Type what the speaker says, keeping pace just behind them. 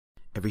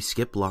Every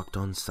skip locked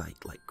on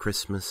site like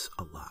Christmas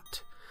a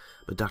lot.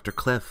 But Dr.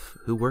 Clef,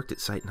 who worked at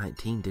Site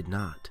 19, did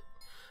not.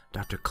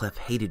 Dr. Clef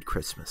hated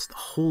Christmas, the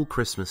whole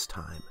Christmas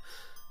time.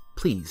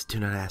 Please do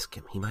not ask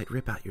him. He might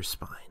rip out your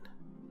spine.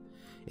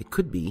 It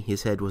could be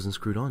his head wasn't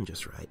screwed on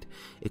just right.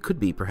 It could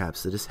be,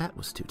 perhaps, that his hat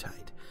was too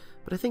tight.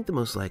 But I think the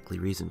most likely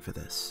reason for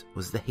this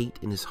was the hate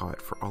in his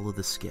heart for all of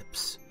the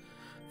skips.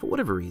 For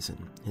whatever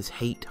reason, his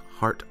hate,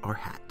 heart, or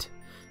hat,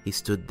 he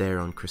stood there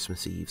on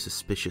Christmas Eve,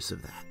 suspicious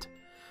of that,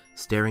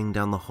 staring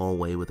down the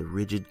hallway with a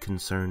rigid,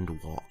 concerned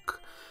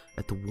walk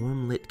at the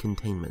warm-lit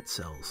containment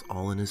cells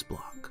all in his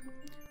block.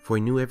 For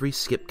he knew every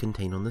skip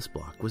contained on this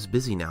block was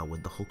busy now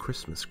with the whole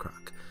Christmas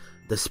crock.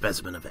 The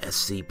specimen of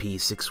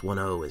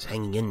SCP-610 is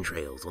hanging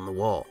entrails on the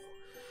wall.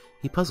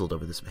 He puzzled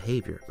over this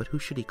behavior, but who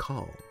should he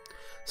call?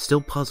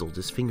 Still puzzled,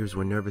 his fingers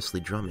were nervously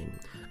drumming.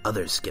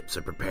 Other skips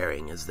are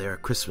preparing. Is there a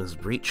Christmas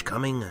breach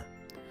coming?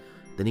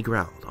 Then he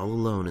growled, all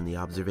alone in the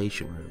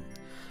observation room.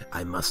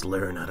 I must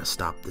learn how to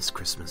stop this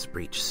Christmas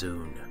breach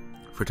soon.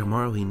 For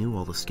tomorrow he knew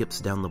all the skips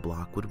down the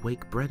block would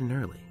wake bright and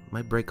early,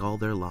 might break all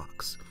their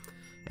locks.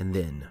 And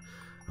then,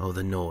 oh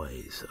the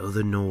noise, oh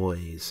the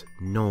noise,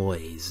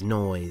 noise,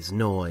 noise,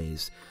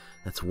 noise.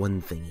 That's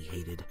one thing he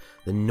hated.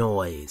 The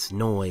noise,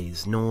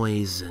 noise,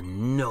 noise,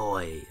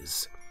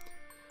 noise.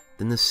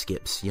 Then the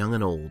skips, young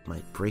and old,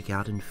 might break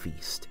out and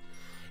feast.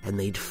 And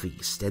they'd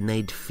feast, and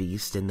they'd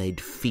feast, and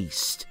they'd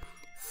feast.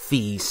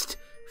 Feast,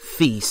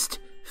 feast,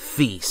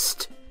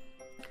 feast.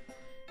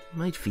 He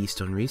might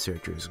feast on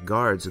researchers,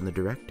 guards, and the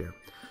director,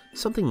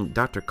 something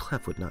Dr.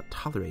 Clef would not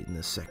tolerate in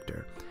this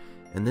sector.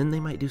 And then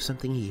they might do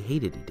something he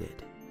hated he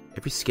did.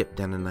 Every skip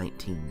down to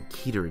 19,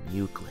 Keter and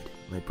Euclid,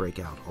 might break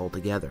out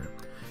altogether,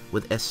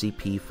 with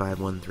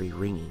SCP-513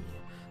 ringing.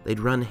 They'd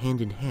run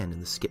hand in hand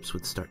and the skips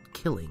would start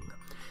killing.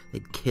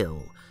 They'd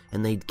kill,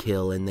 and they'd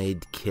kill, and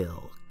they'd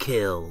kill.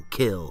 Kill,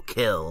 kill,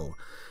 kill.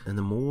 And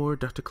the more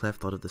Dr. Clef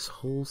thought of this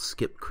whole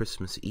skip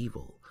Christmas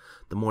evil,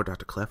 the more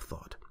Dr. Clef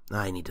thought,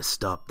 I need to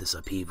stop this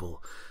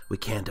upheaval. We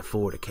can't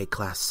afford a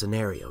K-class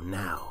scenario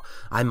now.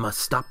 I must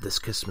stop this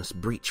Christmas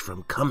breach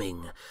from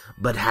coming.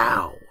 But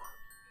how?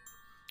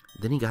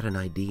 Then he got an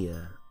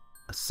idea.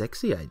 A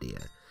sexy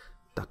idea.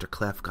 Dr.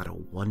 Clef got a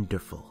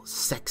wonderful,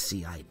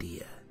 sexy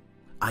idea.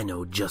 I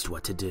know just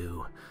what to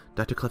do.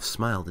 Dr. Clef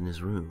smiled in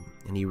his room,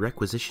 and he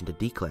requisitioned a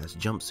D-class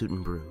jumpsuit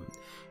and broom,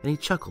 and he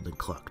chuckled and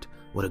clucked.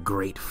 What a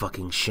great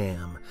fucking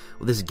sham.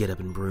 With this get-up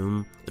and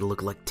broom, it'll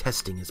look like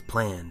testing is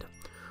planned.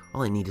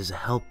 All I need is a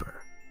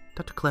helper.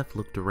 Dr. Clef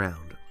looked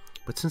around,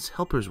 but since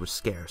helpers were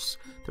scarce,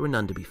 there were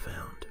none to be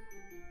found.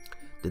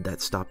 Did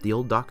that stop the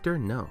old doctor?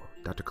 No.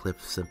 Dr.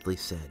 Clef simply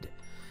said,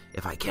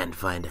 if I can't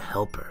find a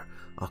helper,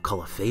 I'll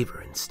call a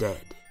favor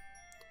instead.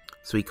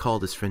 So he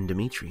called his friend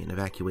Dimitri and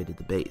evacuated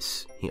the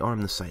base. He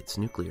armed the site's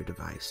nuclear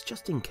device,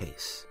 just in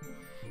case.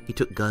 He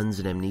took guns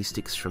and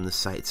amnestics from the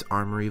site's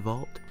armory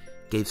vault,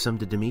 gave some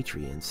to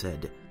Dimitri, and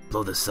said,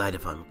 blow the site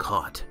if I'm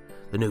caught.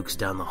 The nuke's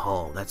down the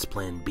hall. That's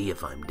plan B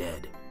if I'm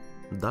dead.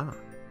 Da,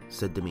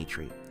 said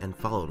Dimitri, and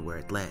followed where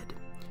it led.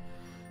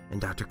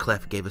 And Dr.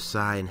 Clef gave a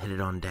sigh and headed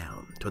on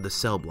down, toward the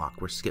cell block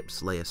where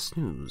skips lay a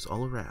snooze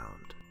all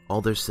around.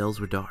 All their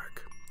cells were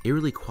dark.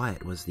 Eerily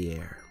quiet was the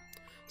air.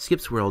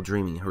 Skips were all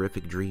dreaming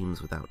horrific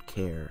dreams without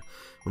care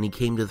when he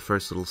came to the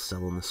first little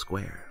cell in the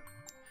square.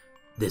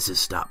 This is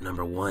stop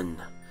number 1,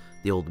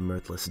 the old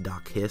mirthless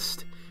doc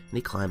hissed, and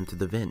he climbed through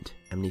the vent,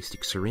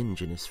 amnestic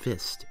syringe in his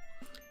fist.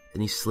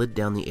 Then he slid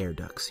down the air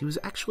ducts. He was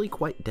actually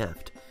quite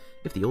deft.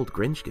 If the old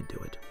Grinch could do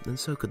it, then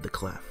so could the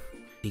Clef.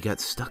 He got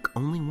stuck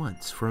only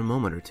once, for a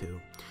moment or two.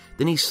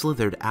 Then he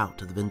slithered out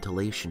to the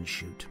ventilation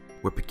chute,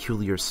 where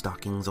peculiar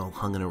stockings all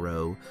hung in a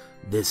row.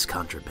 This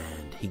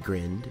contraband, he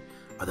grinned,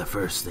 are the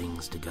first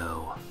things to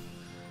go.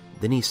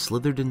 Then he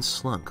slithered and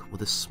slunk,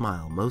 with a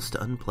smile most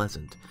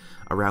unpleasant.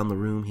 Around the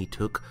room he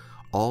took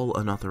all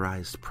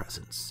unauthorized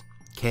presents.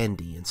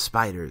 Candy and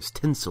spiders,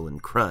 tinsel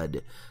and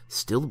crud,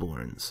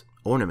 stillborns,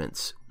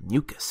 ornaments,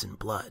 mucus and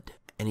blood.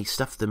 And he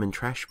stuffed them in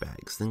trash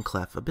bags. Then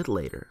Clef, a bit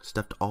later,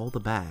 stuffed all the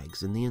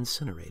bags in the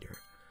incinerator.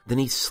 Then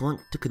he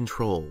slunk to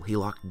control. He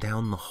locked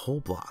down the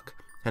whole block.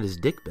 Had his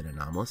dick been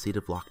anomalous, he'd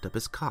have locked up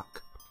his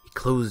cock. He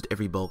closed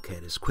every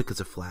bulkhead as quick as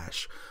a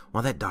flash,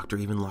 while that doctor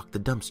even locked the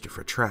dumpster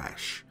for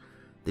trash.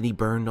 Then he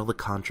burned all the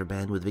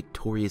contraband with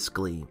victorious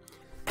glee.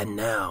 And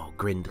now,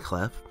 grinned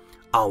Clef,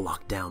 I'll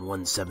lock down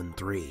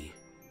 173.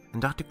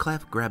 And Dr.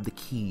 Clef grabbed the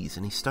keys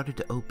and he started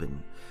to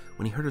open,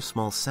 when he heard a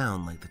small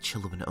sound like the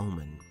chill of an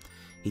omen.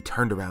 He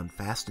turned around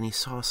fast and he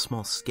saw a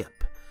small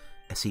skip.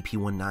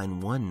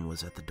 SCP-191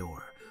 was at the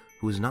door,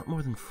 who was not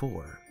more than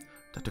 4.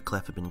 Dr.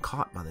 Clef had been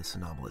caught by this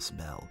anomalous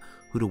belle,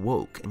 who'd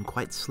awoke and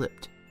quite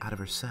slipped out of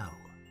her cell.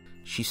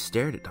 She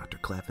stared at Dr.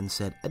 Clef and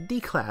said, a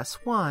D-class,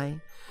 why?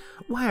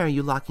 Why are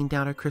you locking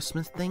down our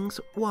Christmas things?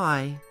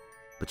 Why?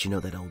 But you know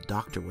that old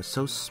doctor was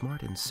so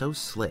smart and so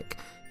slick.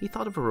 He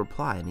thought of a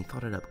reply and he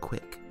thought it up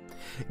quick.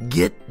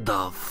 Get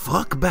the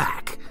fuck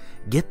back!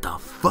 Get the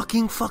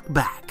fucking fuck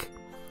back!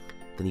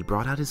 Then he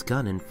brought out his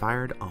gun and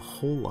fired a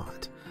whole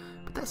lot.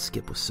 But that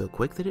skip was so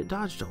quick that it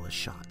dodged all his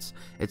shots.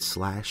 It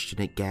slashed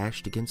and it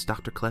gashed against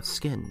Dr. Clef's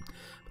skin.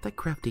 But that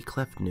crafty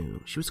Clef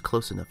knew she was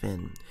close enough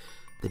in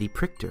that he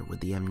pricked her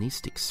with the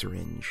amnestic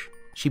syringe.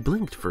 She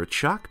blinked, for it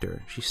shocked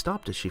her. She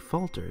stopped as she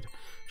faltered.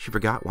 She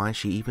forgot why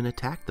she even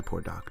attacked the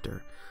poor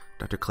doctor.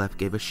 Dr. Clef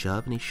gave a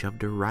shove, and he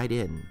shoved her right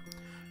in,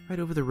 right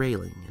over the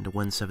railing into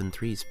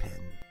 173's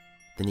pen.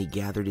 Then he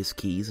gathered his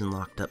keys and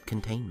locked up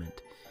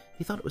containment.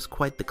 He thought it was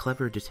quite the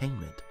clever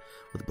detainment.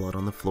 With blood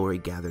on the floor, he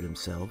gathered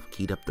himself,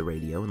 keyed up the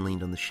radio, and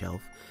leaned on the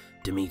shelf.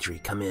 "Dimitri,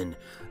 come in.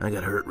 I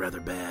got hurt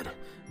rather bad.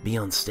 Be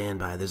on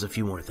standby. There's a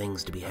few more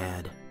things to be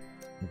had."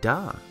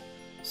 "Duh,"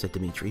 said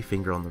Dimitri,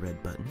 finger on the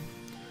red button,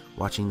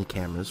 watching the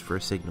cameras for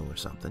a signal or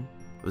something.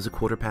 It was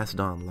 1:15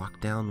 dawn.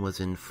 Lockdown was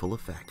in full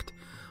effect.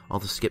 All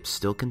the skips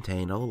still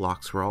contained, all the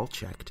locks were all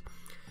checked.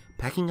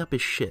 Packing up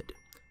his shit,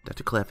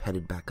 Dr. Clef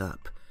headed back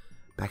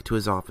to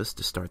his office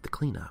to start the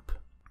cleanup.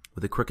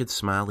 With a crooked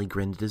smile, he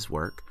grinned at his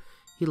work.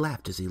 He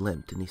laughed as he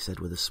limped, and he said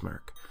with a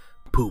smirk,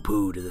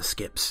 "Pooh-pooh to the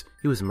skips."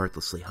 He was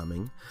mirthlessly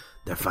humming.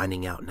 "They're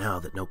finding out now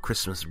that no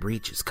Christmas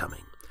breach is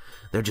coming.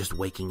 They're just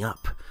waking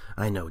up.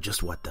 I know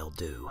just what they'll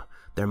do.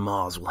 Their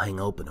maws will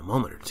hang open a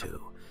moment or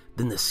two.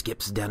 Then the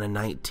skips down in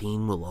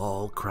 19 will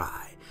all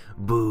cry,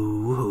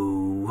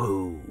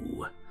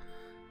 'Boo-hoo-hoo.'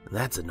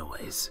 That's a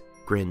noise,"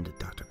 grinned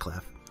Dr.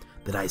 Clef,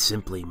 "that I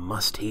simply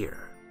must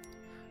hear."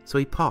 So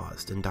he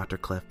paused, and Dr.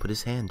 Clef put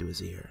his hand to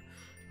his ear,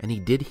 and he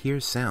did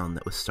hear sound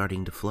that was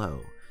starting to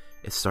flow.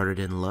 It started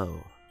in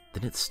low,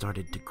 then it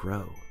started to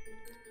grow.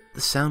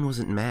 The sound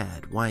wasn't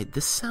mad. Why,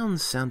 this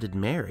sound sounded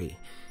merry.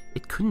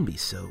 It couldn't be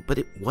so, but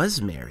it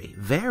was merry,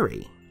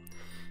 very.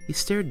 He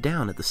stared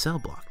down at the cell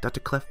block. Dr.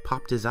 Clef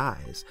popped his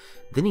eyes.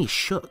 Then he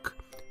shook.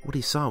 What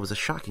he saw was a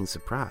shocking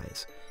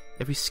surprise.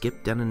 Every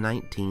skip down in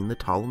 19, the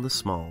tall and the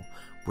small,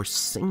 were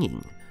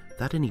singing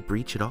without any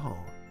breach at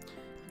all.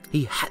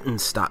 He hadn't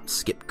stopped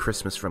Skip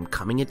Christmas from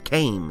coming. It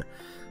came,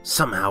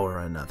 somehow or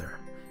another.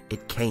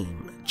 It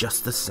came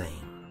just the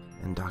same.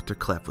 And Dr.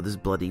 Clef, with his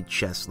bloodied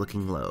chest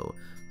looking low,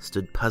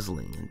 stood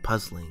puzzling and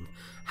puzzling.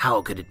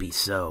 How could it be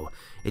so?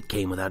 It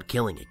came without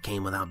killing. It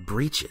came without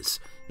breaches.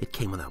 It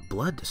came without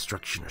blood,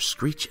 destruction, or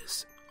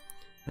screeches.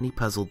 And he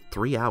puzzled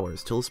 3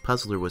 hours till his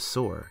puzzler was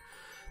sore.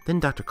 Then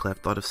Dr. Clef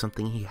thought of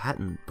something he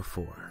hadn't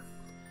before.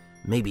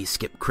 Maybe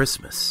Skip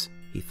Christmas,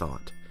 he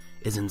thought,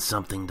 isn't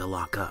something to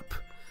lock up.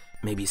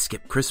 Maybe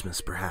Skip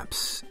Christmas,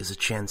 perhaps, is a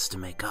chance to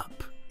make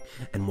up.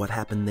 And what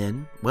happened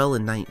then? Well,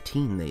 in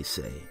 19, they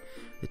say,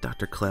 that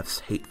Dr. Clef's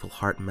hateful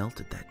heart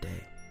melted that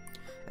day.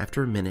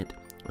 After a minute,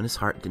 when his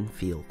heart didn't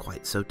feel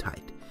quite so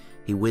tight,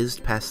 he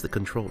whizzed past the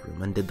control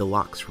room, undid the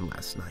locks from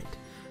last night,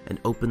 and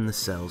opened the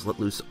cells, let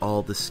loose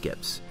all the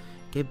skips,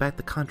 gave back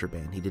the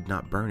contraband he did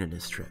not burn in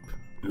his trip.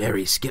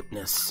 "Merry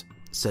Skipmas,"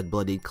 said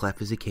bloodied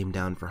Clef as he came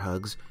down for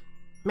hugs.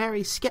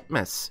 "Merry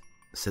Skipmas,"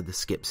 said the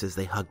skips as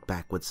they hugged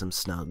back with some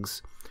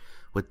snugs.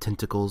 With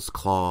tentacles,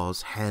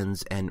 claws,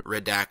 hands, and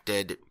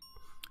redacted,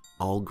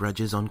 all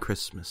grudges on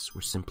Christmas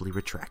were simply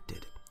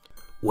retracted.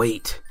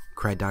 "Wait,"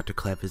 cried Dr.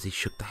 Clef as he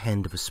shook the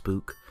hand of a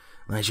spook.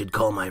 "I should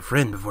call my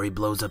friend before he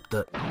blows up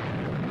the..."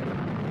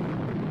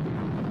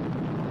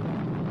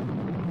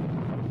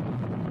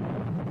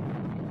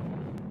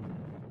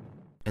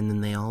 And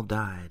then they all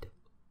died.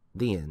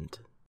 The end.